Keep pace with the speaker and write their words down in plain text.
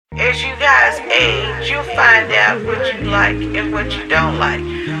as you guys age, you'll find out what you like and what you don't like.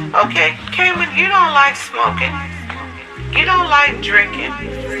 Okay, Cayman, you don't like smoking. You don't like drinking.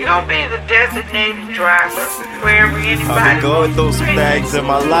 You don't be the designated driver wherever anybody. I've been going through some things in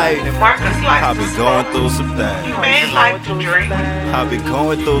my life. Marcus likes I've been going through some things. You may like to drink. I've been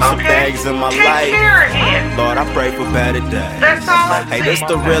going through some things in my life. Take care of him. Lord, I pray for better days. That's all I'm saying. Hey, this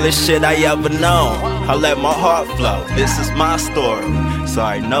the realest shit I ever known. I let my heart flow. This is my story.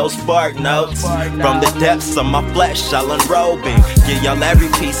 Sorry, no spark notes. From the depths of my flesh, I'll unroll me. Give y'all every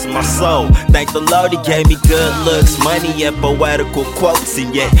piece of my soul. Thank the Lord, He gave me good looks, money, and poetical quotes.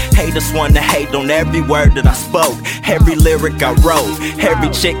 And yet, haters wanna hate on every word that I spoke, every lyric I wrote, every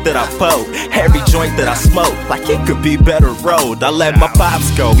chick that I poke, every joint that I smoke. Like it could be better road. I let my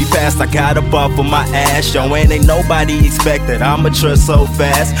pops go. He passed, I got up off of my ass. Yo, ain't nobody expect that I'ma trust so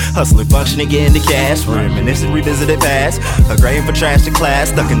fast. Hustling, functioning, getting the cash. Reminiscing, revisited past. A grave for trash to class.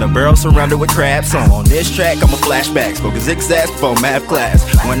 Stuck in a barrel surrounded with crabs. So on this track, I'm a flashback. Spoken zigzags before math class.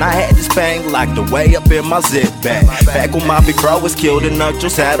 When I had this pain locked away up in my zip bag. Back when my big bro was killed and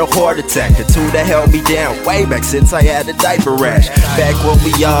Uncles had a heart attack. The two that held me down way back since I had a diaper rash. Back when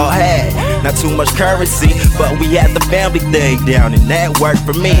we all had not too much currency, but we had the family thing down and that worked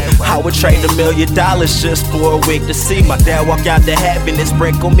for me. I would trade $1 million just for a week to see my dad walk out to heaven and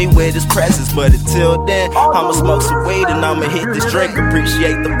sprinkle me with his presence. But until then, I'ma smoke some weed and I'ma hit this drink.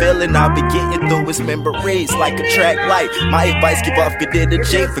 Appreciate the feeling I'll be getting through its memories like a track light. My advice, give off good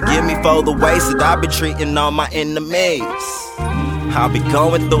energy. Forgive me for the ways that I've been treating all my enemies. I'll be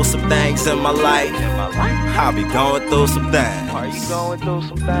going through some things in my life. I'll be going through some things. Are you going through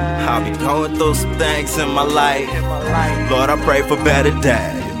some things? I'll be going through some things in my life. Lord, I pray for better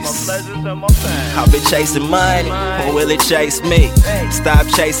days. I've been chasing money, or will it chase me? Stop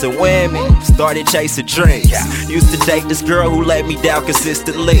chasing women, started chasing dreams. Used to date this girl who let me down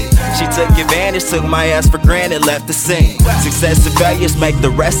consistently. She took advantage, took my ass for granted, left the scene. Success and failures make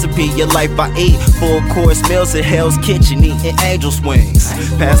the recipe your life I eat. Full course meals at Hell's Kitchen, eating angel's wings.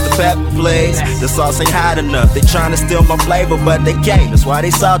 Pass the pepper, please. The sauce ain't hot enough. They tryna steal my flavor, but they can't. That's why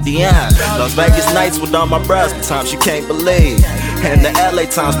they salty. Las Vegas nights with all my bros, the times you can't believe. And the LA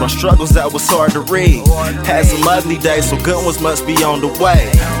times, my struggles that was hard to read. Had some ugly days, so good ones must be on the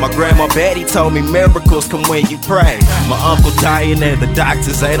way. My grandma Betty told me miracles come when you pray. My uncle dying and the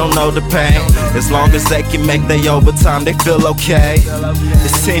doctors, they don't know the pain. As long as they can make their overtime, they feel okay.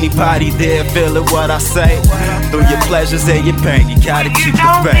 Is anybody there feeling what I say? Through your pleasures and your pain, you gotta keep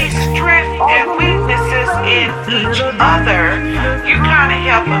the faith. You know these strengths and weaknesses in each other, you kinda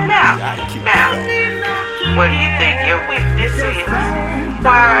help them out. Now, what do you think your weakness is?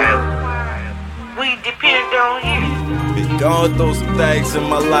 Why we depend on you? Been going through some things in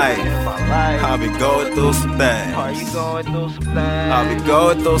my life. I've been going through some things. Are you going through some things? I've been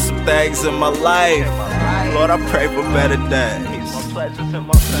going through some things in my life. Lord, I pray for better days.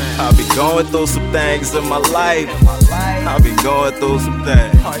 I've been going through some things in my life. I've been going through some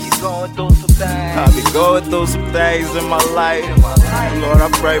things. Are you going through some things? I've been going through some things in my life. Lord, I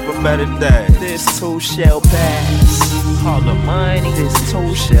pray for better days. This too shall pass. All the money, this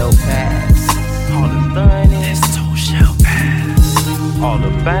too shall pass. All the money, this too shall pass. All the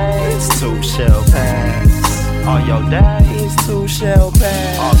fame, this too shall pass. All your days, this too shall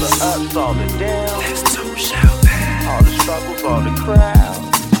pass. All the ups, all the downs, this too shall pass. All the struggles, all the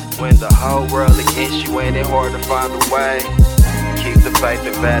crowds. When the whole world against you, ain't it hard to find a way? Keep the faith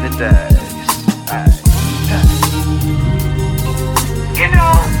in better days. You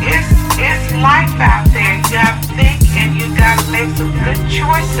know, it's life out there. You gotta think and you gotta make some good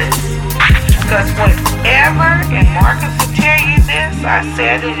choices. Because whatever, and Marcus will tell you this, I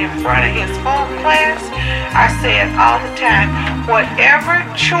said it in front of his full class, I say it all the time, whatever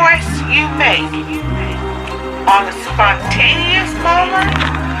choice you make on a spontaneous moment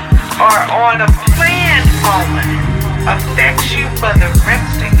or on a planned moment affects you for the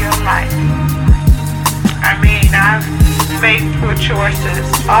rest of your life. I mean, I've made poor choices.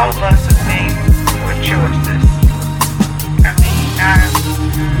 All of us have made poor choices. I mean, I've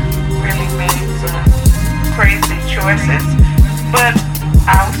really made some crazy choices. But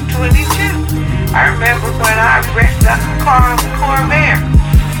I was 22. I remember when I wrecked up a car on the Corvair.